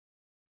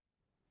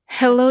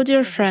Hello,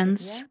 dear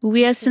friends.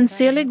 We are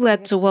sincerely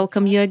glad to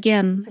welcome you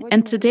again,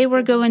 and today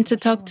we're going to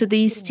talk to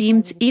the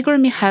esteemed Igor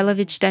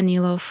Mikhailovich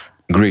Danilov.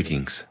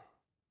 Greetings.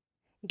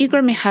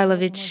 Igor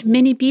Mikhailovich,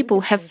 many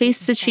people have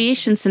faced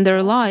situations in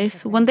their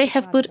life when they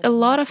have put a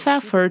lot of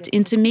effort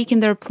into making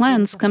their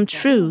plans come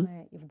true,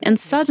 and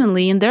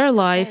suddenly in their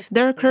life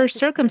there occur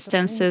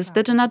circumstances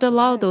that do not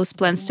allow those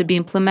plans to be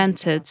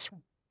implemented.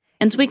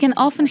 And we can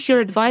often hear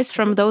advice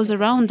from those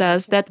around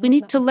us that we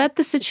need to let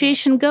the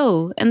situation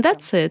go, and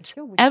that's it.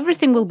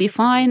 Everything will be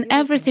fine,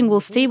 everything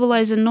will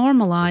stabilize and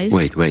normalize.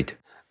 Wait.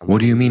 What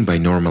do you mean by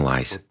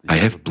normalize? I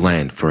have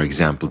planned, for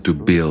example, to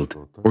build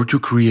or to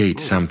create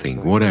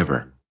something,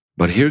 whatever.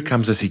 But here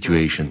comes a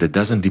situation that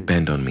doesn't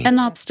depend on me. An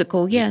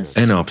obstacle, yes.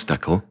 An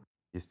obstacle?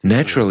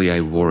 Naturally,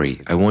 I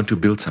worry. I want to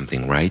build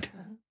something, right?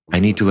 I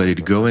need to let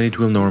it go and it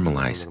will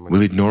normalize.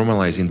 Will it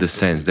normalize in the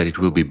sense that it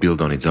will be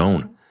built on its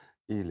own?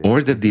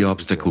 Or that the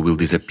obstacle will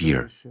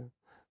disappear?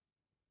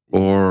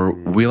 Or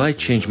will I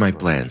change my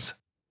plans?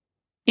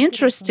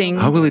 Interesting.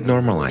 How will it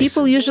normalize?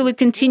 People usually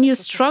continue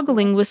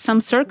struggling with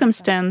some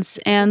circumstance,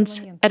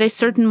 and at a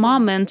certain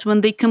moment, when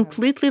they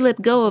completely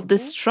let go of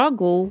this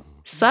struggle,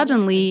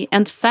 suddenly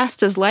and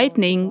fast as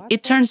lightning,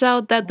 it turns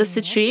out that the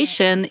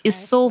situation is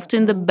solved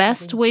in the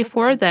best way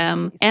for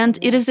them, and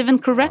it is even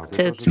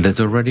corrected.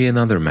 That's already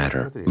another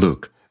matter.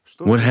 Look,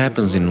 what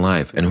happens in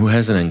life and who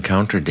hasn't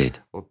encountered it?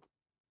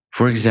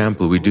 For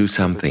example, we do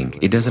something.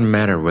 It doesn't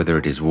matter whether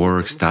it is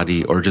work,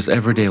 study, or just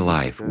everyday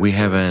life. We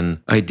have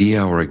an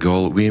idea or a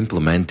goal, we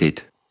implement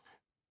it.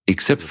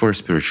 Except for a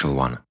spiritual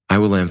one, I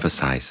will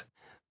emphasize.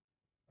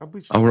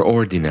 Our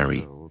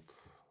ordinary,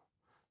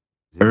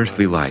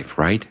 earthly life,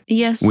 right?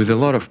 Yes. With a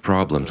lot of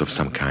problems of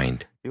some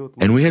kind.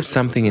 And we have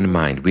something in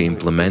mind, we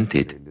implement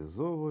it.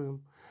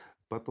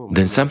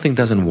 Then something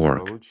doesn't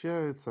work.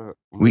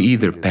 We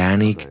either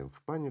panic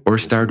or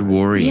start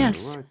worrying.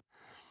 Yes.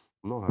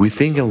 We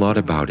think a lot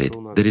about it,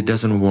 that it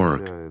doesn't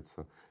work.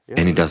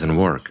 And it doesn't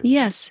work.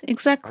 Yes,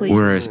 exactly.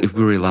 Whereas if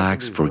we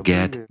relax,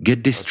 forget,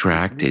 get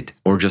distracted,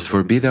 or just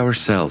forbid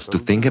ourselves to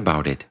think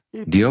about it,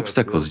 the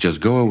obstacles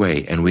just go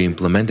away and we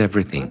implement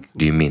everything.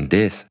 Do you mean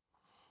this?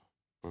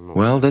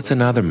 Well, that's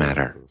another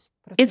matter.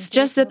 It's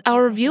just that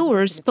our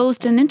viewers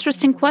posed an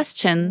interesting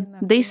question.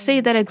 They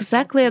say that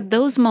exactly at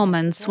those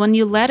moments when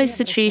you let a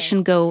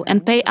situation go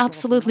and pay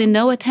absolutely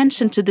no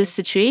attention to this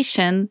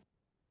situation,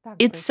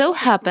 it so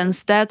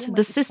happens that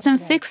the system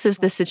fixes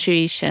the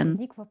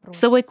situation.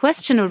 So a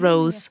question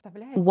arose,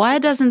 why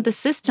doesn't the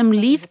system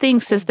leave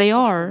things as they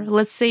are,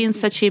 let's say in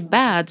such a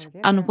bad,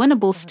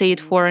 unwinnable state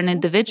for an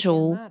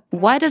individual?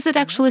 Why does it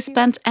actually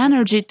spend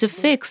energy to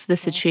fix the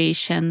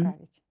situation?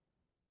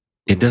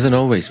 It doesn't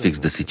always fix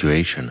the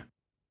situation.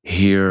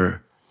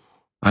 Here,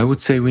 I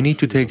would say we need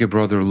to take a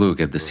broader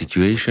look at the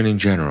situation in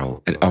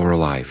general, at our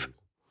life.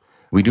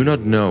 We do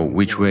not know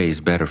which way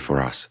is better for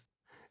us.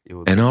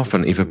 And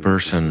often if a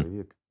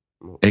person,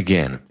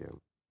 again,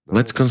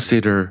 let's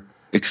consider,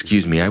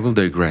 excuse me, I will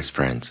digress,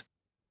 friends.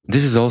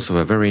 This is also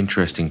a very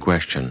interesting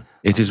question.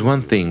 It is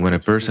one thing when a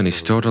person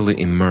is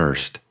totally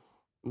immersed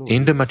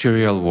in the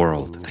material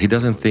world. He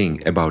doesn't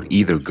think about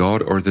either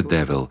God or the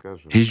devil.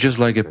 He's just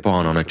like a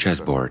pawn on a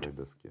chessboard.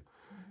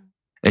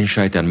 And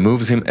Shaitan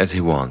moves him as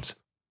he wants.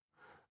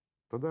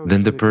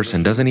 Then the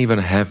person doesn't even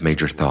have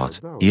major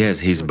thoughts. Yes,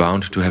 he's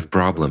bound to have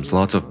problems,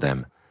 lots of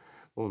them.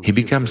 He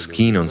becomes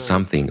keen on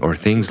something or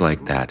things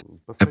like that.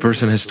 A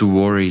person has to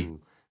worry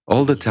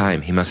all the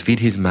time. He must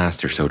feed his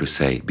master, so to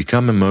say,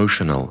 become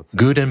emotional.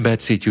 Good and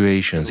bad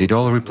situations, it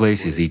all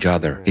replaces each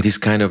other. It is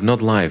kind of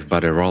not life,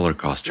 but a roller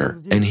coaster.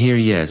 And here,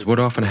 yes, what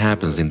often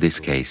happens in this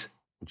case?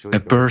 A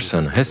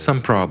person has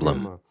some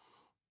problem.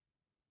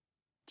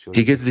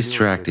 He gets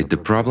distracted, the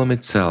problem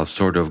itself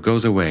sort of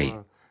goes away.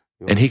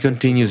 And he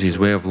continues his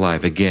way of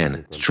life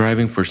again,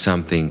 striving for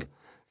something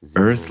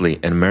earthly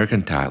and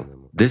mercantile.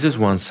 This is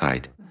one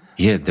side.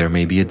 Yet there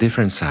may be a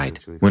different side.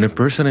 When a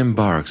person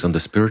embarks on the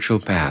spiritual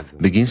path,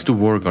 begins to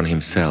work on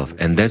himself,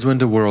 and that's when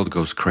the world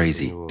goes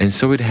crazy. And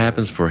so it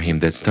happens for him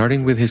that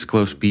starting with his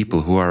close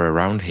people who are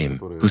around him,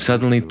 who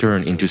suddenly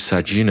turn into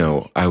such,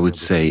 I would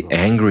say,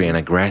 angry and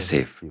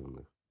aggressive,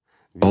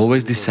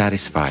 always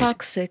dissatisfied.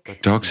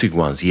 Toxic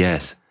ones,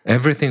 yes.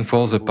 Everything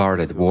falls apart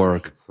at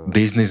work,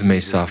 business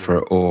may suffer,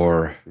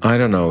 or, I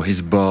don't know,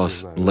 his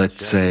boss,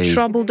 let's say…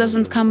 Trouble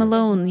doesn't come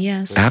alone,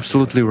 yes.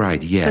 Absolutely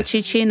right, yes. Such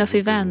a chain of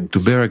events.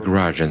 To bear a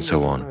grudge and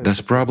so on. Thus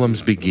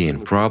problems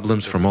begin,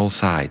 problems from all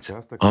sides.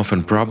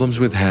 Often problems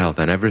with health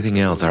and everything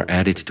else are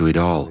added to it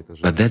all.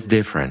 But that's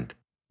different.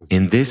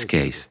 In this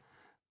case,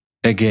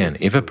 again,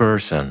 if a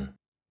person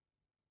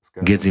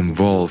gets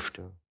involved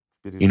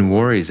in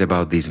worries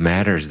about these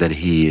matters that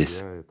he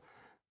is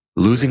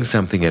losing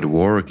something at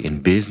work, in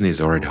business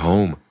or at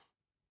home,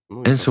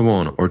 and so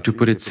on, or to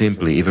put it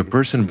simply, if a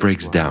person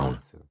breaks down,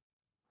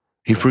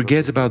 he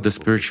forgets about the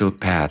spiritual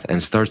path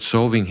and starts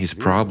solving his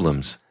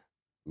problems,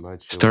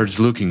 starts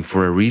looking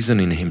for a reason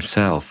in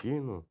himself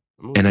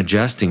and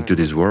adjusting to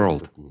this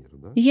world.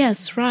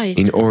 Yes, right.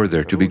 in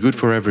order to be good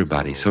for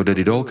everybody so that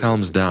it all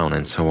calms down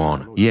and so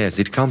on. Yes,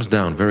 it calms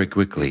down very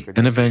quickly,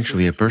 and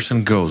eventually a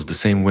person goes the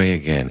same way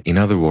again. In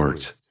other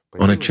words,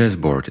 on a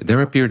chessboard,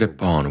 there appeared a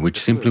pawn which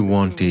simply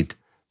wanted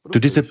to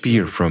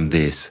disappear from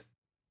this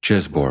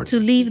chessboard. To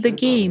leave the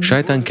game.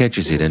 Shaitan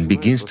catches it and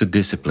begins to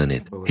discipline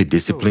it. He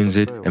disciplines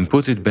it and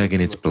puts it back in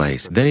its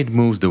place. Then it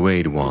moves the way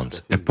it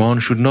wants. A pawn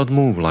should not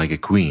move like a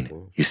queen.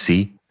 You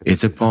see,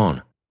 it's a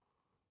pawn.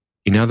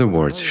 In other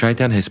words,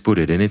 Shaitan has put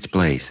it in its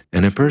place,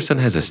 and a person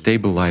has a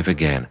stable life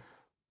again.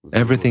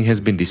 Everything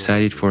has been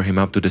decided for him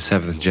up to the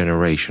 7th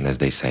generation, as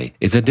they say.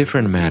 It's a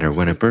different matter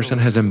when a person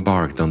has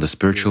embarked on the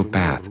spiritual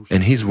path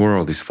and his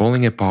world is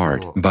falling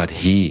apart, but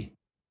he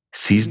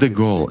sees the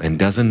goal and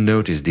doesn't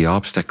notice the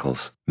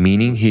obstacles,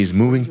 meaning he is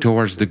moving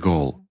towards the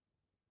goal.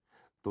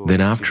 Then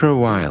after a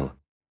while,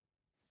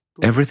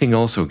 everything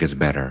also gets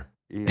better,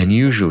 and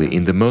usually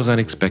in the most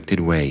unexpected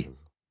way.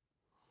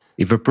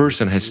 If a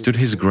person has stood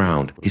his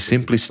ground, he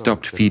simply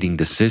stopped feeding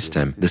the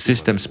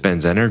system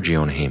spends energy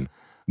on him,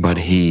 but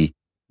he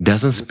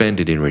doesn't spend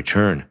it in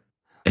return.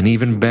 And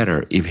even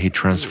better, if he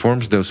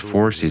transforms those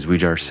forces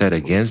which are set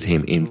against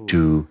him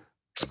into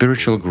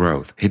spiritual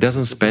growth, he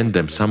doesn't spend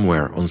them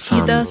somewhere on some...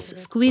 He thus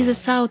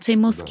squeezes out a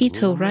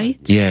mosquito, right?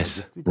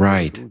 Yes,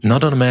 right.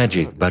 Not on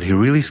magic, but he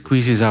really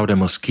squeezes out a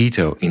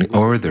mosquito in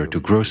order to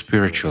grow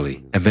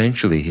spiritually.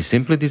 Eventually, he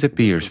simply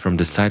disappears from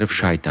the sight of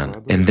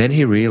Shaitan, and then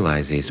he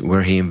realizes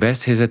where he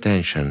invests his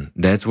attention,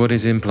 that's what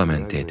is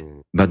implemented.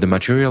 But the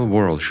material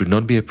world should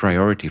not be a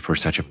priority for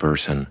such a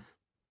person.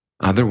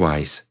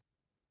 Otherwise,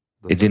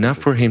 it's enough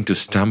for him to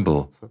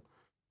stumble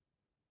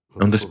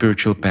on the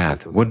spiritual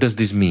path. What does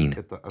this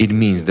mean? It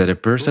means that a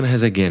person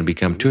has again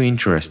become too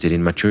interested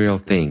in material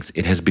things.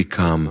 It has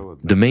become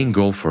the main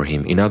goal for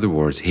him. In other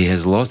words, he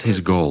has lost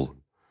his goal.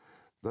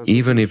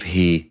 Even if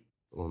he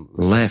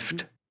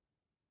left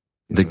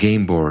the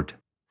game board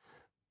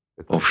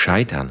of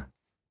Shaitan,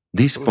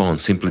 this pawn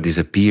simply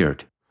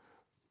disappeared.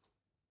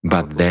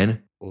 But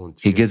then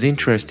he gets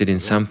interested in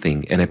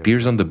something and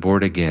appears on the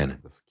board again.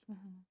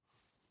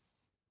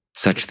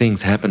 Such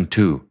things happen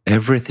too.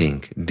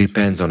 Everything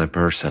depends on a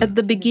person. At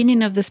the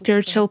beginning of the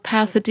spiritual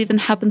path, it even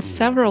happens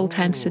several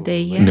times a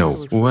day, yes?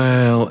 No.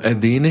 Well,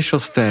 at the initial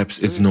steps,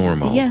 it's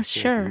normal. Yes,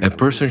 sure. A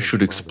person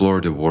should explore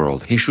the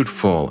world. He should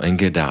fall and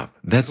get up.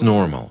 That's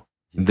normal.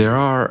 There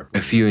are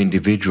a few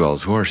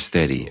individuals who are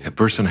steady. A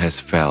person has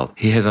felt,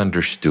 he has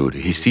understood,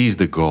 he sees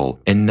the goal,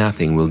 and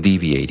nothing will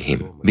deviate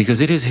him.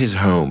 Because it is his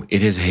home,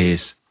 it is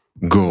his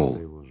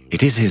goal,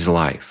 it is his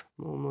life.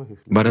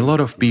 But a lot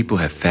of people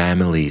have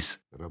families,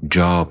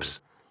 jobs.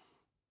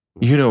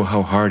 You know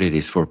how hard it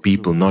is for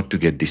people not to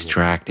get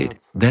distracted.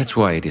 That's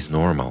why it is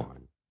normal.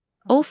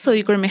 Also,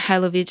 Igor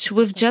Mikhailovich,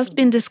 we've just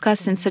been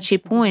discussing such a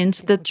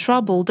point that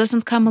trouble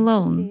doesn't come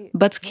alone.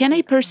 But can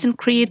a person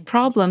create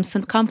problems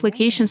and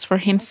complications for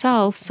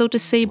himself, so to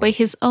say, by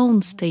his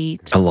own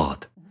state? A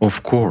lot.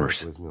 Of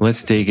course.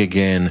 Let's take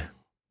again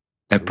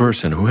a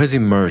person who has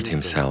immersed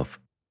himself,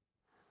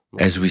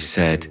 as we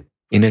said,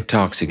 in a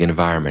toxic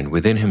environment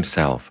within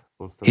himself.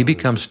 He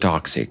becomes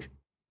toxic,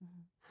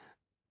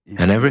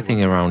 and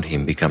everything around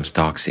him becomes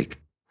toxic.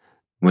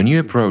 When you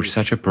approach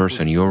such a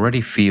person, you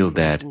already feel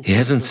that he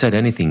hasn't said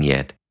anything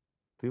yet.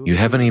 You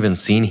haven't even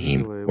seen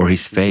him or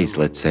his face,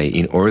 let's say,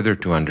 in order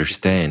to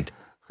understand,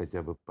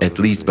 at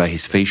least by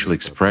his facial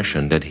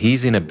expression, that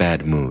he's in a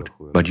bad mood.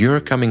 But you're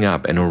coming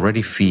up and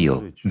already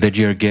feel that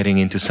you're getting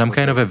into some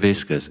kind of a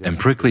viscous and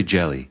prickly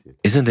jelly.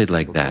 Isn't it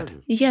like that?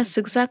 Yes,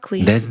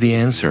 exactly. That's the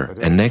answer.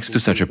 And next to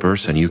such a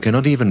person, you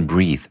cannot even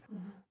breathe,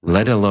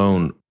 let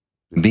alone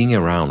being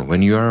around.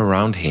 When you are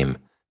around him,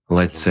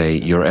 let's say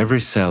your every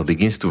cell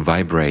begins to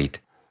vibrate,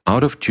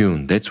 out of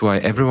tune. That's why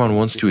everyone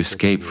wants to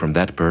escape from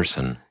that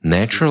person.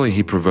 Naturally,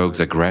 he provokes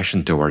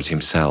aggression towards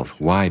himself.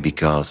 Why?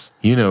 Because,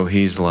 you know,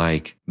 he's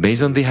like,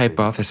 based on the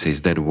hypothesis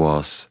that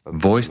was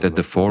voiced at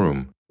the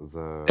forum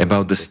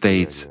about the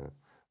states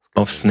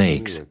of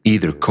snakes,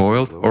 either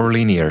coiled or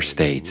linear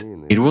states.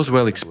 It was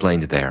well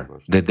explained there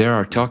that there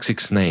are toxic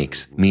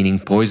snakes, meaning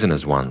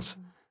poisonous ones.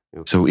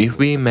 So if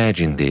we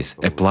imagine this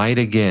applied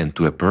again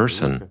to a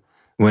person,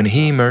 when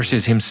he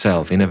immerses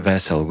himself in a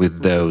vessel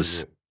with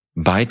those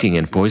biting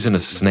and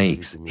poisonous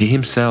snakes, he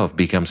himself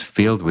becomes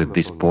filled with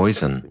this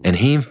poison, and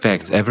he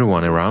infects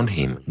everyone around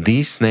him.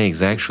 These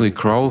snakes actually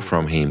crawl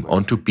from him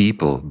onto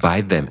people,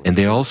 bite them, and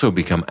they also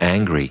become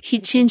angry. He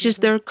changes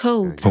their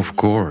code. Of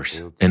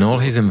course, and all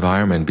his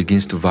environment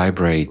begins to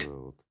vibrate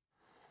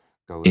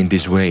in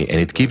this way,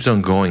 and it keeps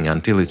on going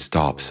until it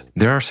stops.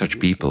 There are such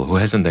people who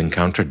hasn't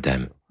encountered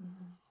them.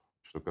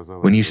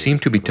 When you seem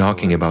to be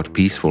talking about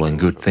peaceful and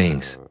good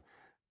things,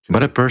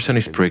 but a person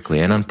is prickly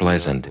and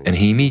unpleasant, and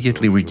he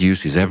immediately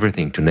reduces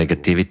everything to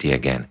negativity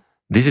again.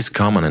 This is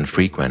common and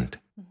frequent.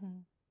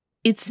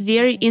 It's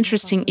very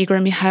interesting, Igor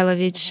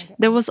Mikhailovich.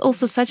 There was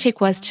also such a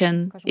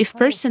question. If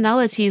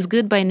personality is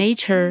good by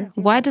nature,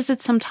 why does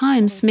it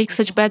sometimes make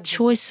such bad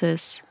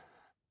choices?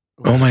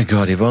 Oh my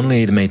God, if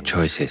only it made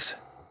choices.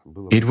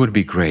 It would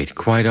be great.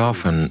 Quite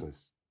often,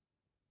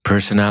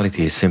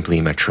 Personality is simply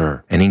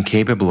immature and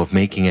incapable of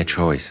making a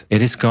choice.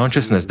 It is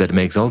consciousness that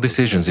makes all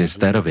decisions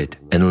instead of it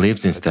and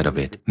lives instead of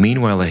it.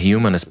 Meanwhile, a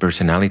human as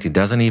personality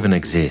doesn't even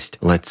exist.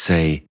 Let's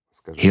say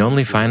he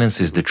only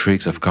finances the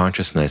tricks of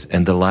consciousness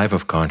and the life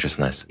of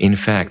consciousness. In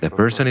fact, a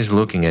person is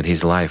looking at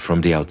his life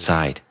from the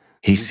outside.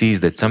 He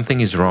sees that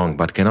something is wrong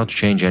but cannot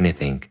change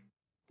anything.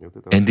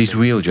 And this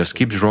wheel just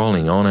keeps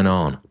rolling on and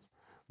on.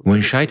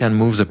 When Shaitan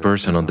moves a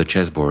person on the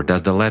chessboard,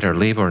 does the latter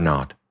live or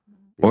not?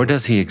 Or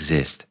does he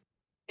exist?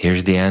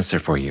 Here's the answer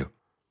for you.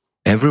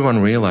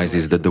 Everyone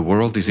realizes that the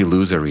world is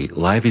illusory,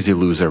 life is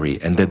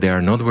illusory, and that they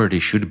are not where they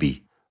should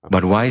be.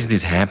 But why is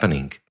this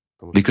happening?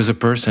 Because a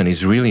person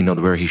is really not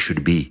where he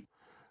should be.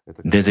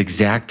 That's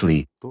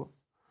exactly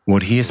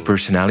what he as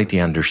personality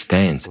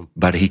understands,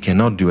 but he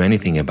cannot do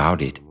anything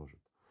about it.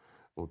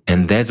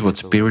 And that's what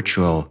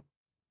spiritual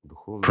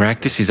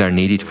practices are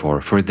needed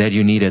for. For that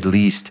you need at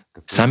least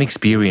some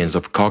experience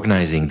of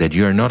cognizing that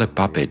you are not a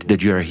puppet,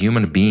 that you are a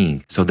human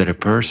being, so that a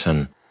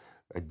person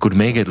could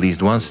make at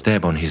least one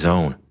step on his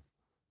own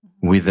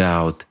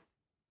without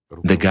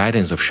the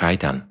guidance of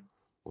Shaitan.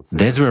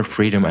 That's where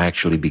freedom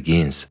actually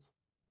begins.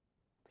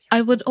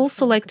 I would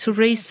also like to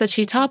raise such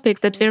a topic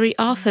that very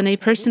often a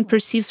person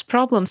perceives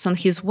problems on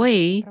his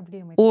way,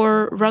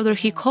 or rather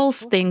he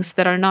calls things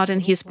that are not in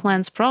his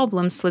plans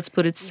problems, let's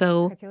put it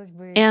so.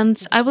 And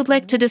I would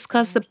like to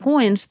discuss the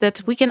point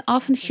that we can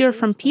often hear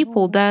from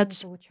people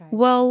that,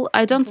 well,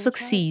 I don't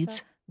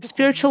succeed.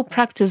 Spiritual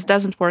practice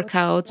doesn't work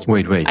out.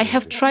 Wait. I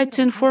have tried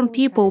to inform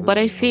people, but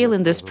I fail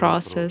in this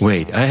process.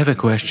 Wait, I have a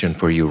question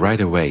for you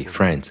right away,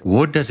 friends.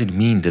 What does it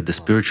mean that the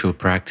spiritual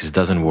practice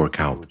doesn't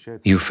work out?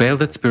 You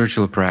failed at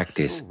spiritual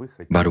practice,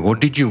 but what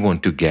did you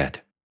want to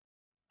get?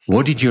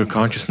 What did your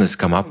consciousness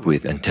come up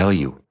with and tell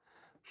you?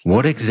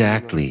 What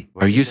exactly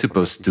are you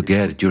supposed to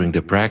get during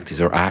the practice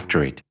or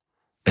after it?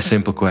 A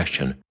simple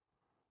question.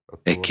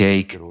 A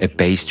cake, a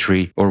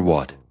pastry, or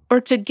what? Or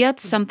to get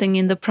something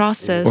in the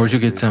process. Or to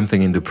get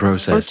something in the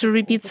process. Or to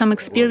repeat some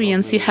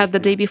experience you had the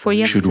day before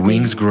yesterday. Should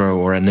wings grow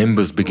or a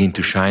nimbus begin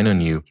to shine on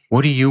you,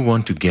 what do you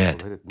want to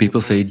get? People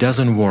say it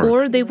doesn't work.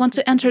 Or they want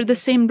to enter the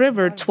same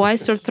river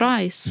twice or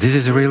thrice. This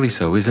is really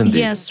so, isn't it?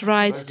 Yes,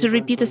 right, to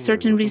repeat a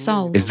certain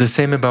result. It's the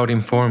same about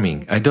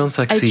informing. I don't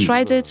succeed. I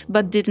tried it,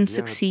 but didn't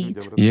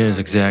succeed. Yes,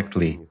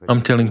 exactly.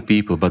 I'm telling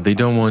people, but they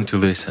don't want to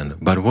listen.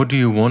 But what do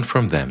you want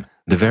from them?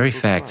 The very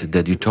fact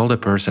that you told a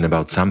person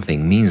about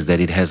something means that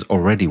it has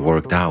already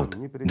worked out.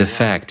 The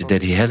fact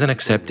that he hasn't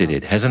accepted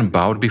it, hasn't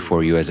bowed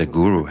before you as a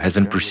guru,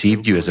 hasn't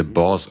perceived you as a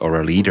boss or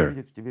a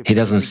leader. He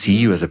doesn't see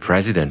you as a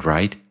president,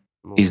 right?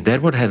 Is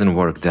that what hasn't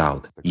worked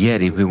out?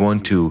 Yet if we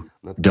want to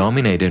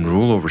dominate and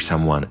rule over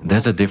someone,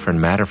 that's a different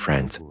matter,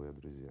 friends.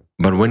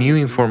 But when you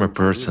inform a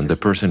person, the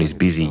person is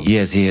busy,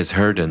 yes, he has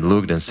heard and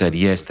looked and said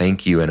yes,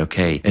 thank you and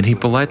okay, and he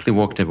politely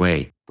walked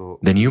away,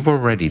 then you've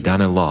already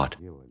done a lot.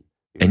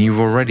 And you've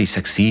already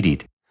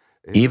succeeded.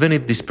 Even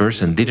if this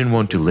person didn't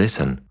want to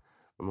listen,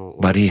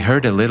 but he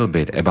heard a little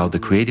bit about the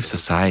creative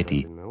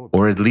society,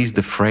 or at least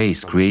the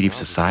phrase creative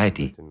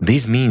society,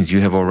 this means you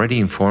have already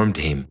informed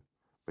him.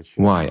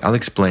 Why? I'll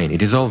explain.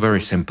 It is all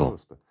very simple.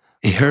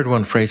 He heard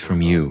one phrase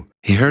from you,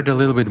 he heard a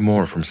little bit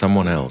more from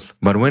someone else,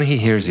 but when he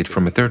hears it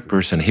from a third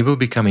person, he will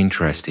become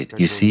interested.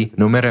 You see,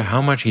 no matter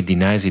how much he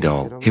denies it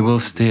all, he will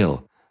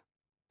still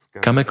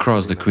come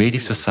across the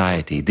creative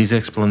society, these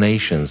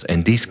explanations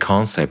and these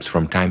concepts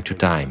from time to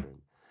time.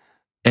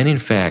 And in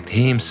fact,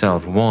 he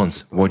himself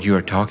wants what you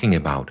are talking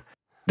about,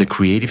 the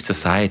creative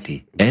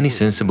society. Any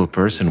sensible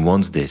person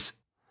wants this.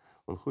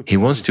 He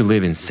wants to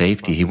live in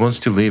safety, he wants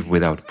to live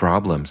without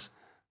problems.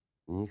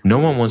 No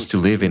one wants to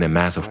live in a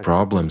mass of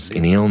problems,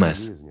 in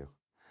illness,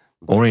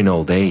 or in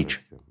old age.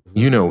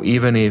 You know,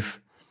 even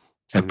if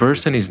a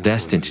person is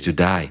destined to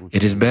die,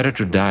 it is better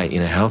to die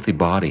in a healthy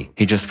body.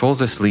 He just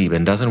falls asleep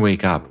and doesn't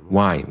wake up.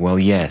 Why? Well,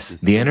 yes,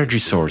 the energy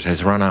source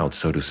has run out,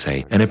 so to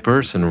say, and a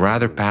person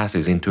rather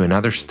passes into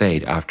another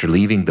state after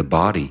leaving the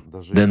body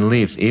than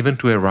lives even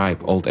to a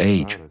ripe old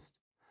age.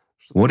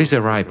 What is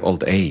a ripe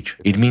old age?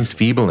 It means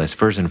feebleness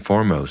first and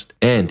foremost,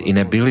 and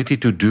inability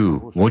to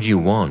do what you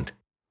want.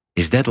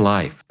 Is that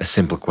life? A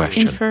simple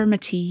question.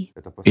 Infirmity.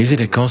 Is it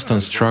a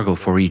constant struggle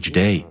for each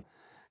day?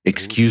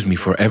 Excuse me,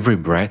 for every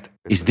breath?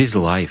 Is this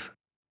life?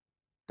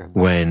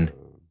 When,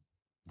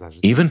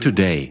 even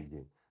today,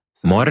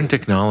 modern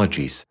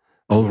technologies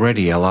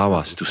already allow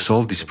us to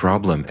solve this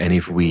problem, and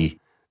if we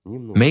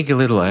make a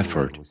little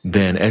effort,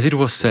 then, as it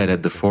was said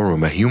at the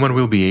forum, a human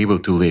will be able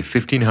to live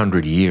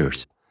 1500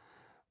 years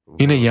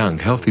in a young,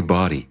 healthy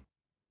body.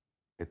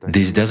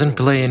 This doesn't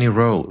play any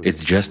role,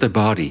 it's just a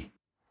body.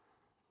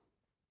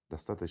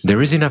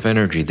 There is enough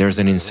energy, there's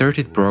an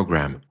inserted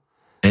program.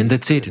 And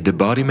that's it, the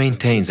body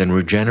maintains and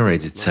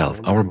regenerates itself.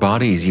 Our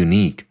body is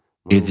unique.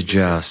 It's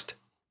just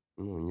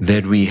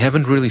that we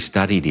haven't really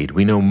studied it.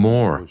 We know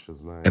more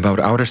about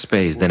outer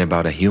space than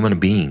about a human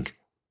being.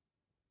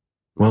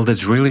 Well,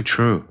 that's really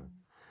true.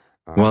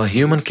 While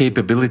human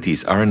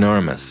capabilities are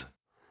enormous,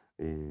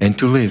 and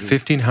to live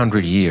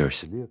 1500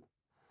 years,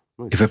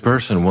 if a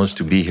person wants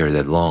to be here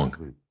that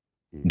long,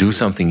 do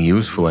something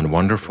useful and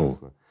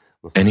wonderful,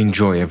 and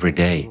enjoy every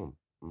day.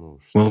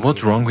 Well,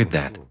 what's wrong with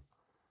that?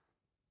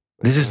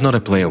 This is not a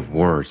play of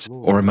words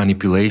or a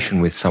manipulation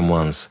with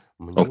someone's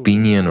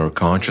opinion or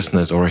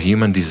consciousness or a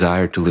human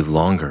desire to live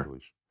longer.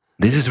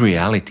 This is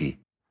reality.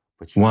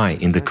 Why,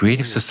 in the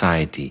creative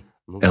society,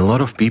 a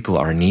lot of people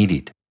are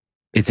needed.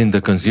 It's in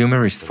the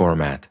consumerist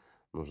format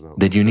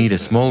that you need a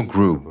small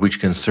group which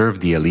can serve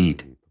the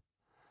elite.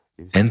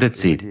 And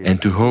that's it,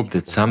 and to hope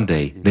that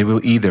someday they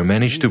will either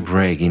manage to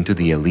break into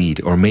the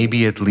elite or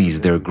maybe at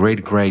least their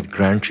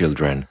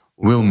great-great-grandchildren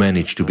will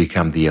manage to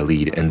become the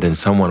elite and then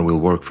someone will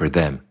work for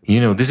them. You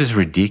know, this is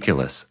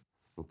ridiculous,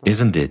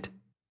 isn't it?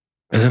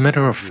 As a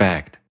matter of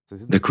fact,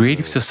 the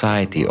creative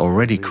society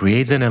already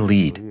creates an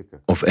elite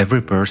of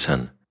every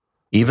person.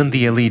 Even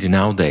the elite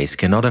nowadays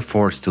cannot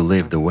afford to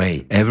live the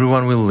way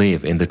everyone will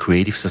live in the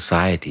creative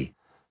society.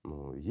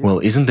 Well,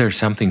 isn't there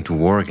something to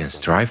work and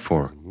strive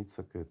for?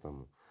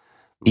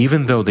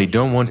 Even though they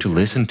don't want to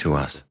listen to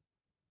us,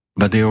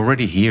 but they're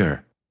already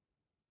here.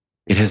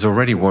 It has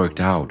already worked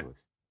out.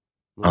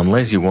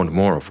 Unless you want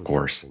more, of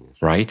course,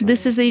 right?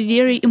 This is a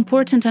very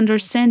important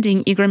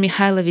understanding, Igor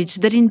Mikhailovich,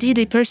 that indeed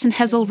a person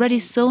has already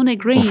sown a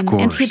grain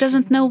and he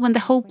doesn't know when the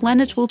whole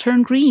planet will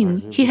turn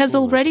green. He has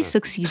already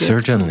succeeded.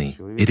 Certainly.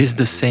 It is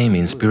the same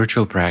in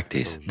spiritual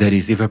practice. That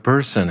is, if a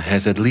person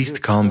has at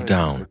least calmed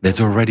down, that's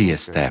already a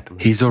step.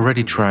 He's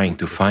already trying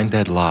to find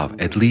that love,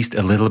 at least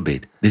a little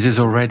bit. This is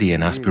already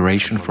an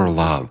aspiration for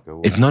love.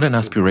 It's not an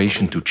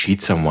aspiration to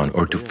cheat someone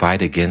or to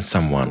fight against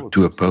someone,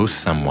 to oppose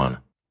someone.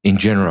 In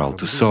general,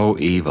 to sow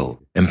evil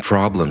and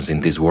problems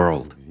in this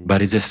world.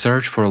 But it's a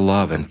search for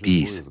love and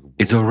peace.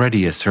 It's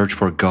already a search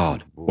for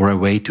God, or a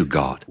way to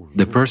God.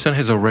 The person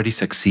has already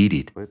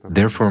succeeded.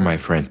 Therefore, my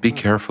friends, be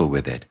careful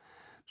with it.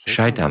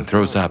 Shaitan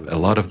throws up a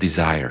lot of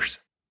desires.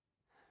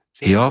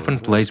 He often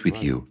plays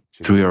with you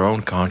through your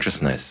own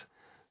consciousness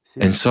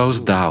and sows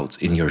doubts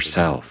in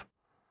yourself.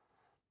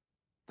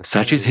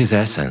 Such is his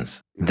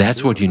essence.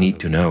 That's what you need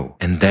to know,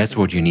 and that's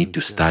what you need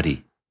to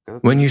study.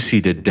 When you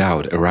see that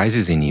doubt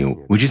arises in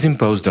you, which is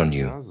imposed on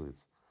you,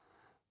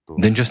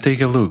 then just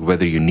take a look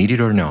whether you need it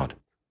or not.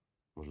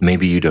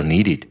 Maybe you don't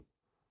need it.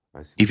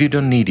 If you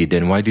don't need it,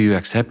 then why do you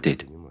accept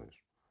it?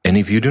 And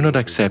if you do not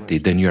accept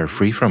it, then you are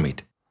free from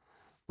it.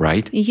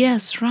 Right?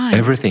 Yes, right.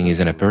 Everything is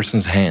in a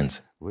person's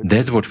hands.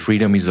 That's what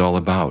freedom is all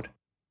about.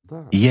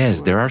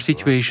 Yes, there are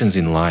situations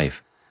in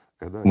life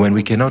when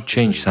we cannot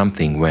change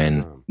something,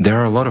 when there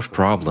are a lot of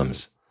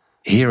problems.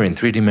 Here in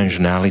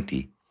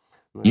three-dimensionality,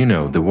 you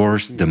know, the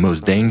worst, the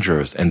most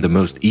dangerous, and the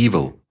most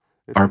evil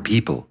are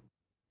people.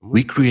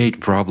 We create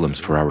problems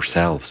for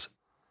ourselves.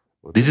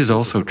 This is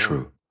also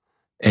true.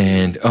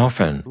 And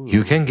often,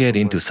 you can get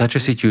into such a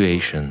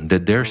situation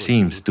that there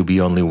seems to be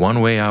only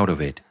one way out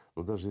of it.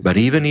 But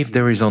even if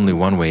there is only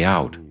one way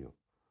out,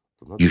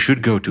 you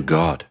should go to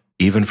God,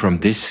 even from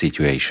this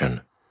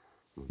situation.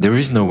 There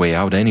is no way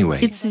out anyway.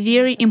 It's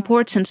very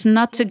important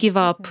not to give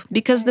up,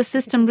 because the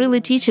system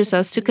really teaches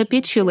us to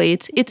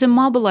capitulate. It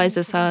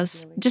immobilizes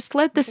us. Just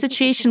let the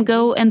situation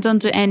go and don't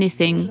do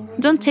anything.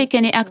 Don't take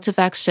any active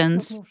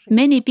actions.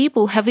 Many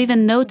people have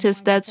even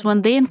noticed that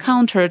when they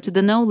encountered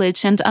the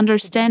knowledge and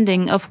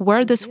understanding of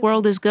where this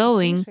world is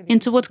going,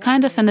 into what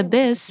kind of an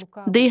abyss,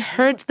 they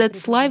heard that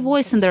sly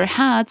voice in their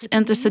heads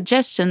and a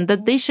suggestion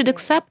that they should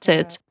accept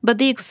it. But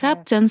the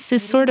acceptance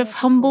is sort of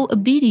humble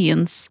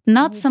obedience,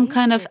 not some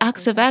kind of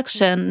active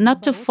action,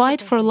 not to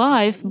fight for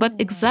life, but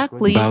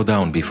exactly bow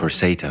down before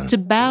Satan. To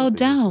bow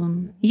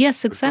down.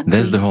 Yes, exactly.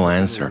 That's the whole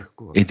answer.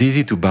 It's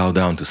easy to bow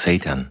down to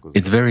Satan.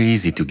 It's very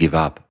easy to give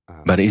up.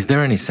 But is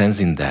there any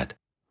sense in that?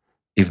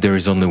 If there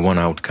is only one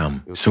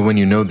outcome, so when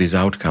you know this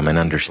outcome and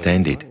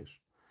understand it,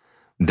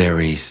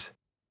 there is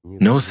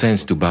no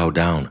sense to bow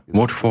down.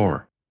 What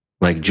for?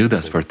 Like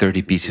Judas for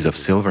 30 pieces of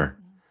silver?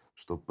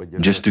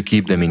 Just to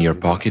keep them in your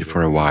pocket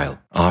for a while.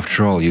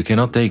 After all, you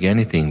cannot take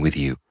anything with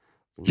you.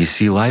 You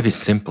see, life is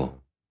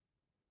simple.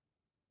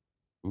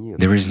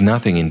 There is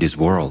nothing in this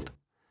world,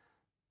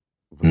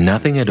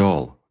 nothing at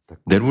all,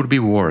 that would be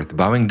worth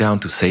bowing down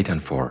to Satan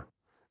for.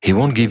 He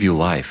won't give you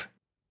life,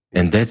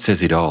 and that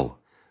says it all.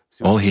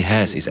 All he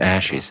has is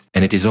ashes,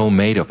 and it is all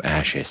made of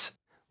ashes.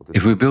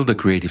 If we build a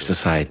creative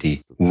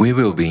society, we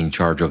will be in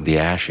charge of the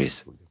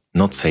ashes,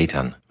 not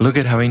Satan. Look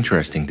at how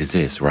interesting this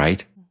is,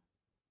 right?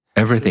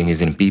 Everything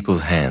is in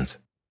people's hands,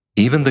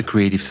 even the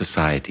creative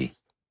society.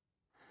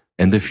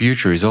 And the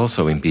future is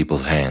also in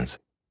people's hands,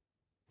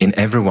 in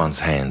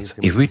everyone's hands.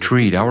 If we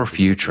treat our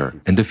future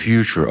and the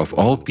future of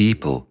all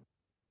people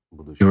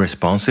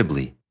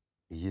irresponsibly,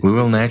 we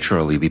will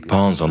naturally be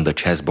pawns on the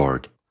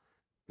chessboard.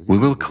 We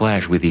will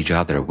clash with each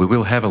other, we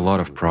will have a lot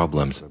of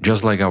problems,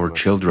 just like our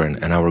children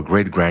and our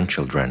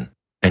great-grandchildren,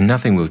 and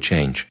nothing will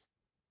change.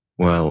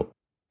 Well,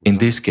 in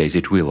this case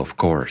it will, of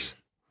course.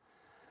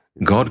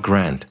 God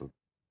grant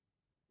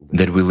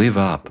that we live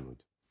up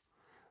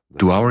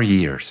to our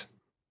years.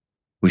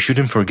 We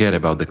shouldn't forget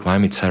about the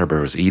climate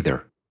Cerberus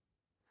either.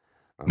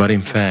 But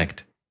in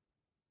fact,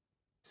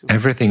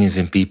 everything is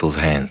in people's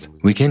hands.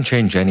 We can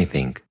change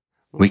anything.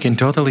 We can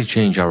totally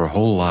change our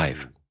whole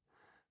life.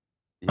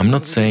 I'm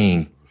not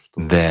saying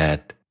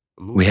that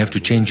We have to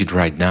change it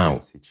right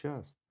now.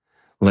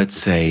 Let's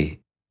say,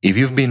 if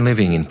you've been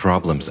living in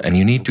problems and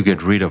you need to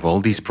get rid of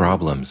all these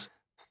problems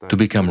to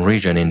become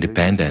rich and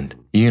independent,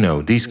 you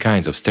know, these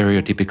kinds of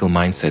stereotypical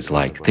mindsets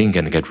like think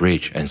and get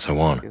rich and so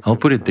on. I'll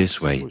put it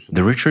this way,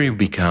 the richer you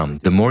become,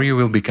 the more you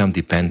will become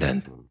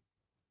dependent.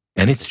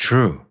 And it's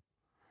true.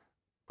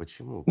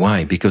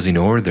 Why? Because in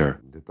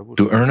order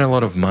to earn a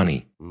lot of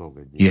money,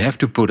 you have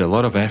to put a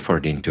lot of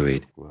effort into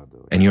it,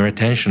 and your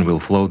attention will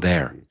flow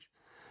there.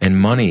 And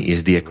money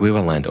is the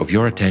equivalent of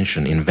your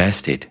attention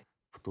invested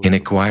in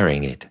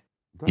acquiring it.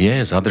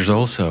 Yes, others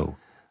also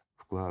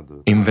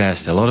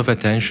invest a lot of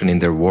attention in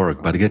their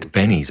work but get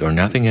pennies or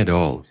nothing at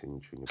all.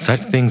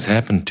 Such things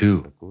happen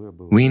too.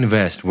 We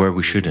invest where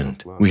we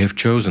shouldn't. We have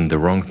chosen the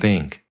wrong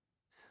thing.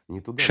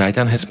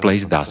 Shaitan has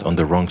placed us on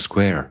the wrong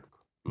square.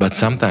 But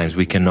sometimes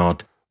we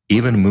cannot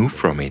even move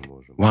from it.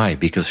 Why?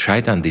 Because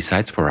Shaitan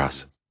decides for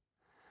us.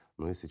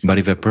 But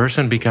if a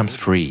person becomes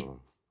free,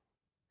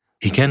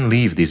 he can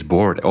leave this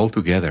board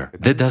altogether.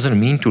 That doesn't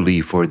mean to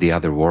leave for the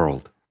other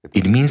world.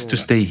 It means to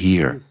stay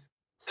here,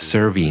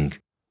 serving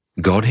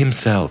God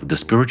Himself, the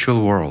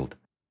spiritual world.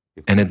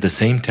 And at the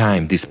same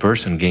time, this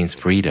person gains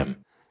freedom.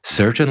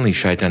 Certainly,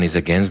 Shaitan is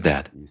against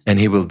that, and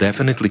he will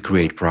definitely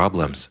create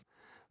problems.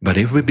 But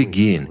if we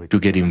begin to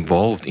get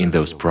involved in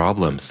those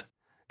problems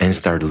and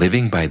start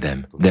living by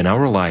them, then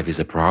our life is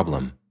a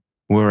problem.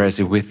 Whereas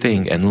if we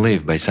think and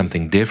live by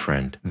something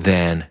different,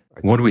 then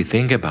what we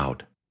think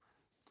about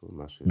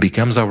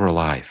becomes our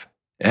life.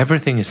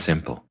 Everything is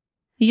simple.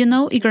 You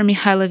know, Igor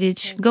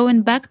Mikhailovich,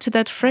 going back to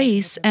that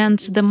phrase and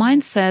the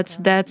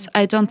mindset that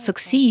I don't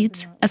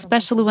succeed,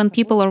 especially when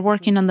people are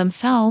working on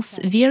themselves,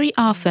 very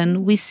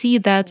often we see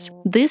that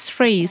this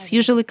phrase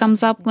usually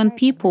comes up when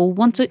people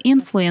want to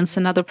influence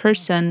another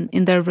person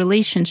in their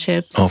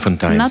relationships.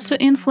 Oftentimes. Not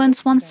to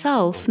influence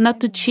oneself,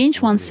 not to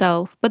change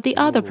oneself, but the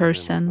other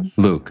person.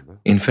 Look,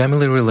 in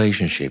family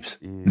relationships,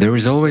 there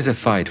is always a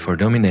fight for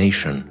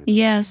domination.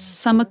 Yes,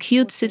 some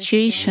acute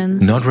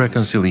situations. Not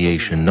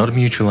reconciliation, not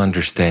mutual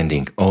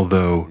understanding,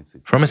 although,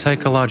 from a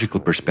psychological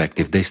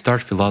perspective, they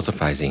start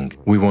philosophizing.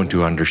 We want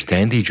to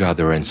understand each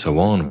other and so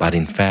on, but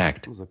in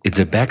fact, it's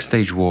a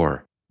backstage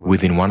war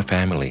within one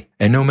family.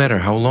 And no matter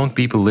how long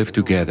people live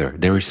together,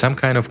 there is some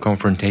kind of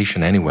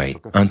confrontation anyway,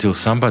 until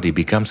somebody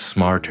becomes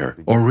smarter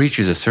or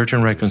reaches a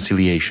certain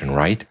reconciliation,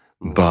 right?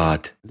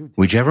 But,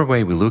 whichever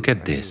way we look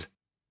at this,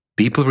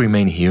 people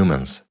remain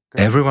humans.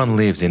 Everyone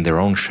lives in their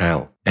own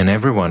shell, and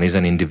everyone is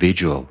an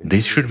individual.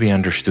 This should be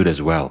understood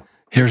as well.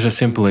 Here's a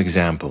simple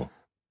example.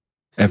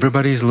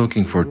 Everybody is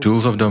looking for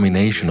tools of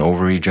domination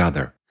over each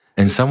other,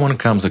 and someone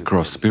comes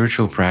across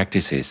spiritual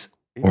practices,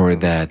 or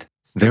that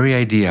very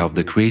idea of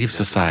the creative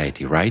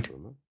society, right?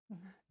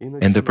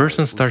 And the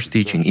person starts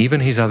teaching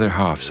even his other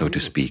half, so to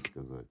speak,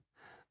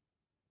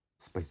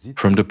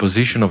 from the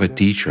position of a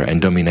teacher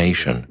and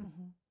domination.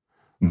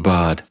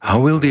 But how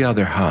will the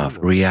other half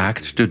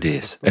react to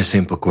this? A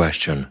simple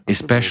question,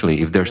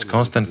 especially if there's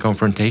constant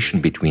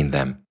confrontation between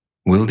them.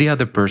 Will the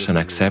other person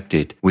accept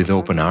it with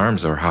open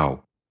arms or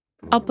how?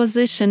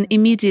 Opposition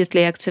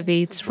immediately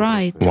activates,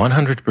 right?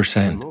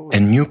 100%.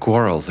 And new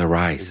quarrels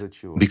arise.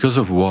 Because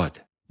of what?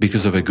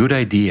 Because of a good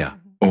idea,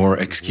 or,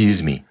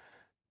 excuse me,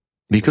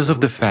 because of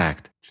the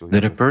fact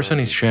that a person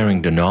is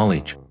sharing the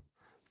knowledge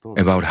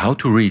about how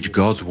to reach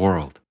God's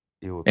world.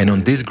 And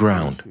on this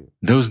ground,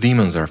 those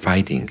demons are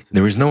fighting.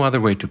 There is no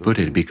other way to put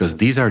it, because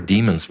these are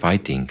demons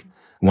fighting.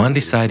 One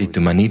decided to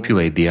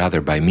manipulate the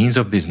other by means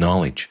of this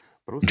knowledge,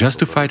 just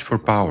to fight for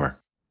power.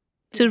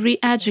 To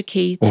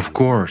re-educate. Of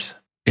course.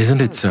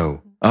 Isn't it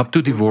so? Up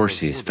to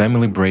divorces,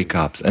 family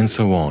breakups, and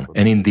so on.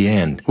 And in the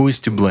end, who is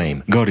to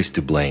blame? God is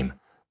to blame.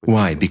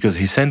 Why? Because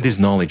He sent this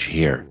knowledge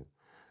here.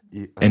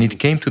 And it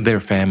came to their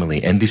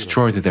family and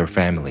destroyed their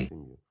family.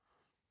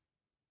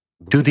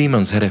 Two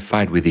demons had a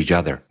fight with each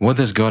other. What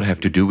does God have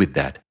to do with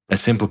that? A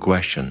simple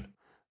question.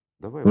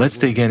 Let's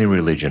take any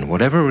religion,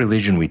 whatever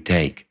religion we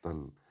take.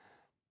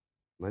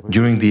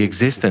 During the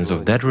existence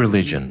of that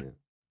religion,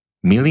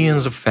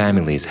 millions of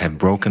families have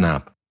broken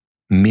up.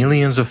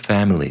 Millions of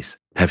families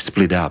have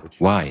split up.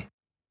 Why?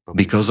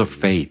 Because of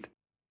faith.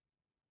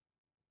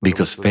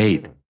 Because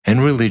faith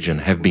and religion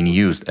have been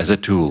used as a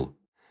tool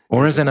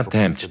or as an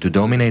attempt to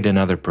dominate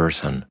another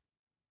person.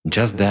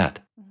 Just that.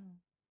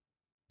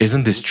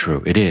 Isn't this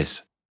true? It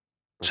is.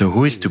 So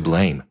who is to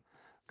blame?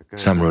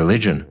 Some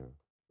religion,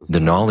 the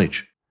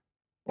knowledge,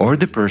 or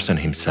the person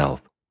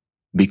himself,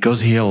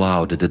 because he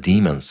allowed the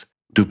demons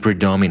to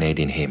predominate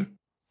in him?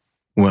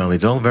 Well,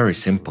 it's all very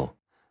simple.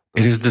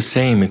 It is the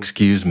same,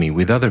 excuse me,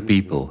 with other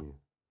people.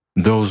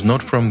 Those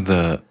not from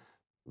the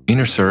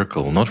inner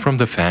circle, not from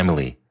the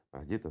family,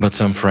 but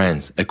some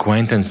friends,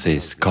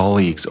 acquaintances,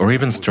 colleagues, or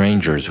even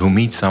strangers who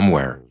meet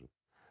somewhere.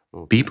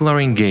 People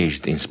are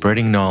engaged in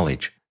spreading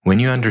knowledge. When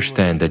you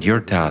understand that your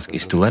task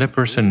is to let a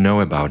person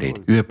know about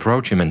it, you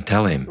approach him and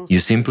tell him.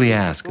 You simply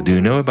ask, do you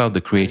know about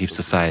the Creative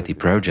Society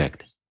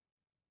project?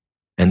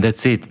 And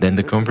that's it, then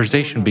the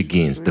conversation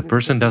begins. The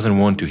person doesn't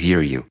want to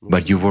hear you,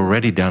 but you've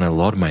already done a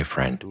lot, my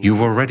friend.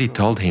 You've already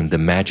told him the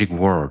magic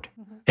word.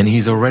 and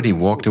he's already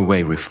walked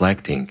away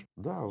reflecting.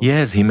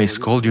 Yes, he may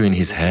scold you in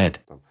his head.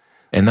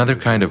 Another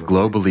kind of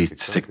globalist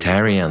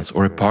sectarians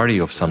or a party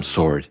of some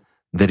sort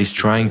that is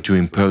trying to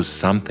impose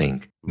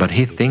something, but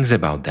he thinks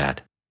about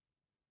that.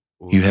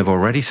 You have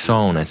already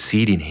sown a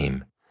seed in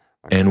him,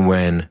 and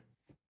when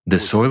the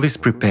soil is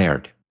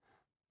prepared,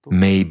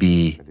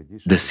 maybe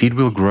the seed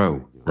will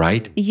grow,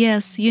 right?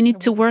 Yes, you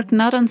need to work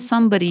not on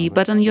somebody,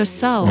 but on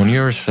yourself. On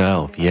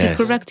yourself, yes.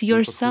 To correct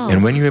yourself.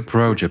 And when you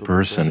approach a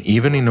person,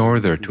 even in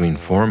order to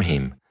inform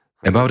him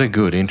about a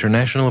good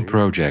international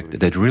project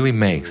that really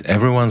makes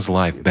everyone's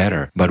life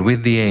better, but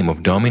with the aim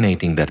of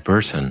dominating that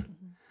person,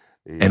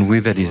 and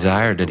with the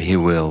desire that he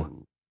will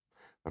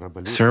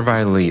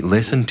servilely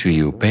listen to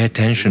you, pay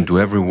attention to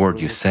every word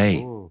you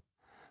say,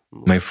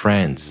 my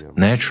friends,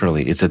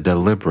 naturally it's a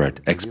deliberate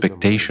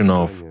expectation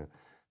of...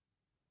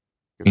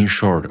 In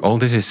short, all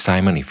this is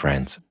simony,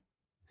 friends.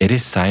 It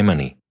is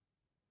simony.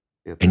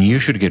 And you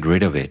should get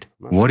rid of it.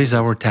 What is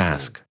our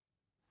task?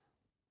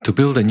 To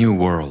build a new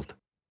world.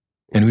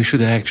 And we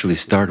should actually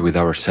start with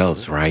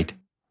ourselves, right?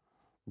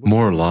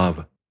 More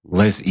love,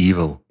 less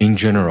evil. In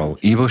general,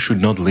 evil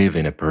should not live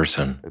in a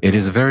person. It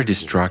is very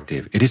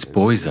destructive. It is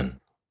poison.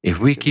 If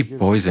we keep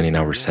poison in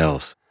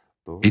ourselves,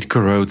 it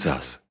corrodes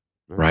us,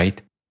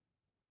 right?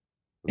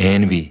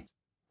 Envy,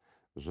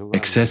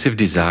 excessive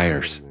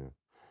desires,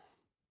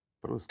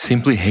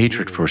 simply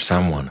hatred for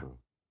someone.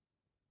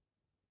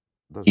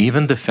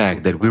 Even the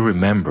fact that we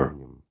remember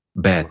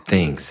bad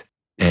things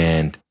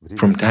and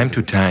from time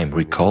to time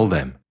recall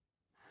them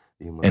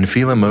and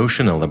feel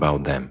emotional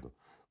about them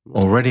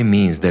already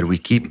means that we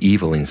keep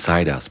evil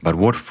inside us. But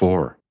what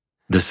for?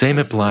 The same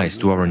applies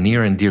to our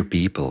near and dear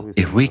people.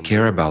 If we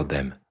care about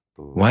them,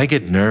 why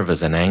get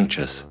nervous and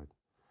anxious?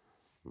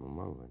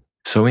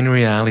 So in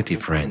reality,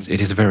 friends,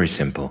 it is very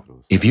simple.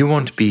 If you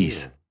want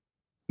peace,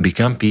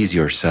 become peace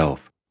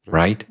yourself,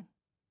 right?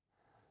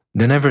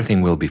 Then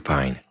everything will be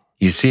fine.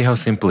 You see how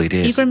simple it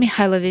is. Igor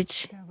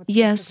Mikhailovich,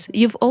 yes,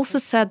 you've also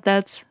said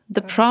that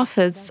the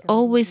prophets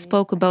always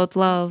spoke about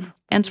love.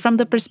 And from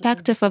the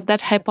perspective of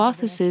that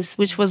hypothesis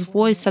which was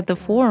voiced at the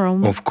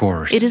forum, of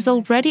course, it is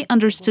already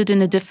understood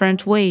in a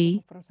different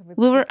way.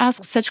 We were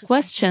asked such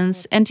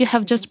questions, and you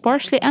have just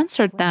partially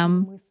answered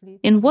them.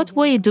 In what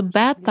way do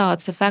bad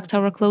thoughts affect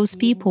our close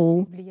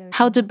people?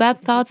 How do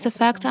bad thoughts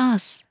affect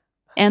us?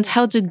 And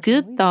how do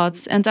good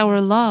thoughts and our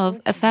love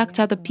affect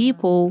other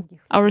people,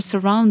 our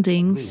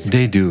surroundings?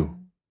 They do.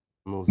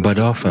 But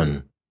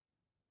often,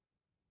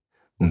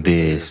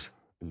 this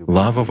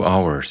love of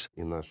ours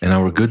and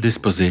our good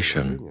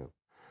disposition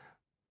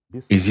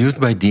is used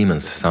by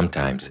demons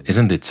sometimes,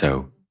 isn't it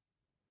so?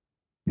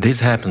 This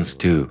happens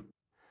too.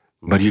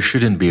 But you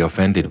shouldn't be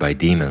offended by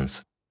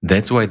demons.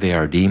 That's why they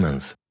are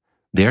demons.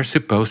 They are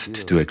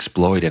supposed to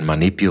exploit and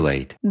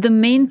manipulate. The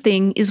main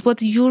thing is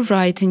what you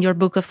write in your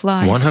book of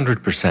life.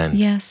 100%.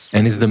 Yes.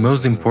 And it's the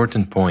most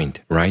important point,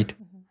 right?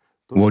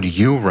 What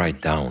you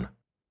write down.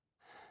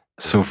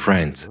 So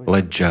friends,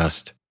 let's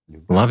just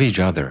love each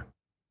other.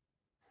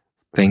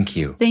 Thank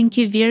you. Thank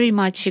you very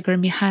much, Igor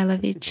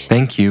Mikhailovich.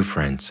 Thank you,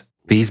 friends.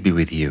 Peace be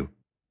with you.